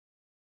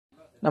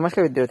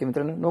नमस्कार विद्यार्थी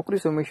मित्रांनो, नोकरी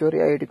सोमेश्वर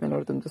या YouTube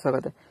चॅनलवर तुमचं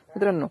स्वागत आहे।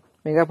 मित्रांनो,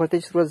 मेगा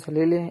भरतीची सुरुवात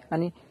झालेली आहे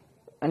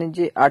आणि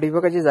जे 8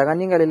 विभागाची जागा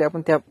निघालेली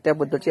आपण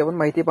त्याबद्दलची आपण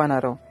माहिती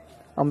पाहणार आहोत।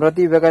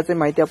 अमरावती विभागाची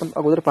माहिती आपण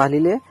अगोदर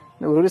पाहिलेली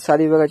आहे। उर्वरित 7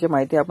 विभागाची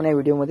माहिती आपण या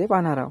व्हिडिओमध्ये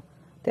पाहणार आहोत।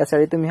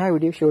 त्यासाठी तुम्ही हा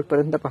व्हिडिओ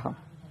शेवटपर्यंत पहा।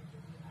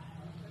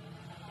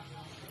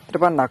 तर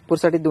पहा,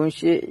 नागपूरसाठी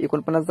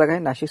 249 जागा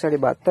आहे, नाशिकसाठी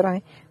 72 आहे,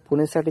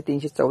 पुणेसाठी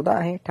 314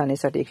 आहे,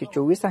 ठाणेसाठी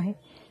 124 आहे,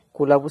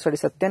 कोल्हापूरसाठी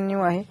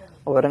 97 आहे,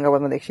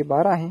 औरंगाबादमध्ये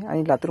 112 आहे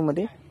आणि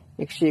लातूरमध्ये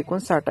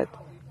 159 आहेत।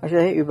 अशा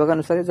हे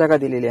विभागानुसार जागा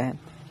दिलेल्या आहेत।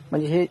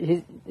 म्हणजे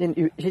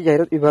हे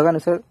जाहिरात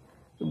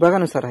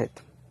विभागानुसार आहेत।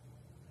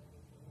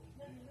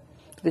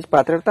 त्याची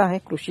पात्रता आहे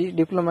कृषी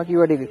डिप्लोमा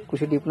किंवा डिग्री।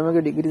 कृषी डिप्लोमा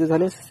किंवा डिग्री जर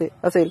झाले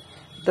असेल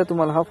तर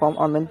तुम्हाला हा फॉर्म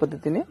ऑनलाईन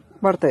पद्धतीने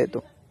भरता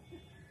येतो।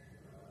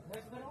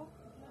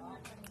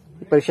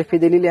 परीक्षा फी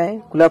दिलेली आहे।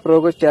 खुला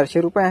प्रवर्ग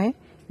 400 रुपये आहे,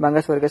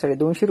 मागास वर्गासाठी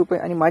 200 रुपये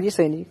आणि माजी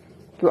सैनिक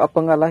किंवा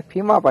अपंगाला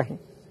फी माफ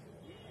आहे।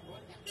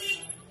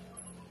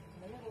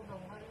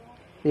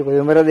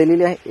 वयोमर्यादा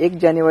दिलेली आहे 1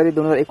 जानेवारी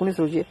 2019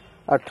 रोजी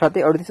 18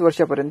 ते 38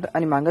 वर्षापर्यंत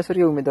आणि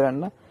मागासवर्गीय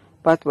उमेदवारांना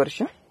 5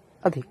 वर्ष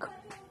अधिक।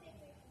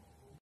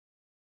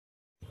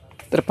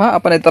 तर पहा,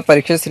 आपण आता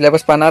परीक्षा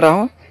सिलेबस पाहणार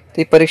आहोत।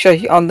 ती परीक्षा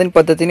ही ऑनलाईन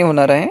पद्धतीने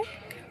होणार आहे।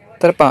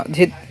 तर पहा,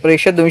 ही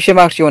परीक्षा 200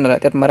 मार्क्सची होणार आहे।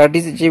 त्यात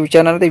मराठी जे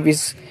विचारणार ते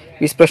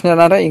 20 प्रश्न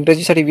राहणार आहे,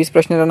 इंग्रजीसाठी 20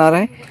 प्रश्न राहणार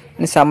आहे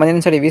आणि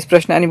सामान्यांसाठी 20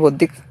 प्रश्न आणि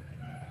बौद्धिक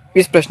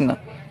 20 प्रश्न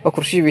व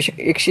कृषी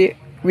विषय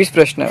 120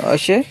 प्रश्न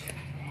असे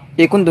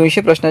एकूण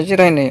 200 प्रश्नाचे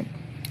राहणे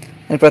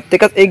आणि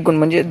प्रत्येकात 1 गुण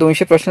म्हणजे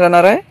 200 प्रश्न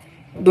राहणार आहे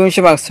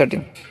 200 मार्क्ससाठी।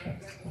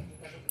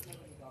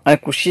 आणि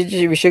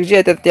कृषी विषय जे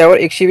आहे त्यावर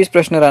 120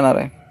 प्रश्न राहणार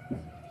आहे।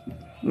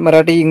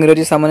 मराठी,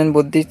 इंग्रजी, सामान्य,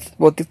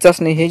 बौद्धिक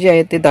चाचणी हे जे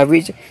आहे ते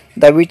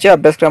 10वीच्या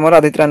अभ्यासक्रमावर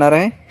आधारित राहणार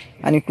आहे।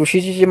 आणि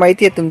कृषीची जी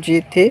माहिती आहे तुमची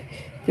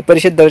ते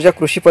परिषद दर्जा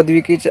कृषी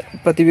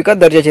पदविका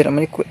दर्जाचे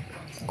म्हणजे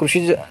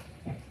कृषी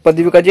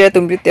पदविका जी आहे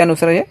तुमची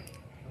त्यानुसार हे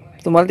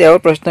तुम्हाला त्यावर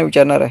प्रश्न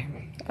विचारणार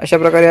आहे। अशा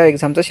प्रकारे या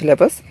एक्झामचा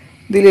सिलेबस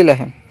दिलेला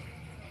आहे।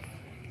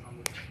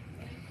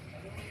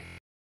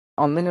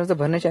 ऑनलाईन अर्ज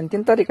भरण्याची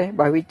अंतिम तारीख आहे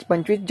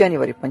 25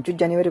 जानेवारी। 25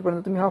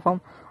 जानेवारीपर्यंत तुम्ही हा फॉर्म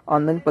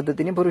ऑनलाईन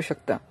पद्धतीने भरू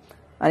शकता।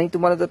 आणि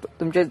तुम्हाला जर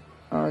तुमच्या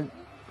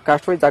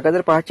कास्टवाईज जागा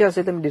जर पाहायची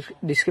असेल तर मी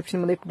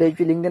डिस्क्रिप्शनमध्ये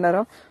प्लेची लिंक देणार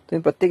आहोत।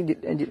 तुम्ही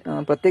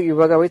प्रत्येक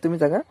विभागावर तुम्ही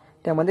जागा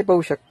त्यामध्ये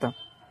पाहू शकता।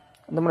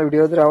 तुम्हाला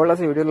व्हिडिओ जर आवडला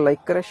असेल व्हिडिओला लाईक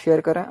करा, शेअर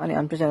करा आणि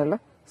आमच्या चॅनलला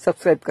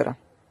सबस्क्राईब करा।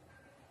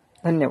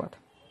 धन्यवाद।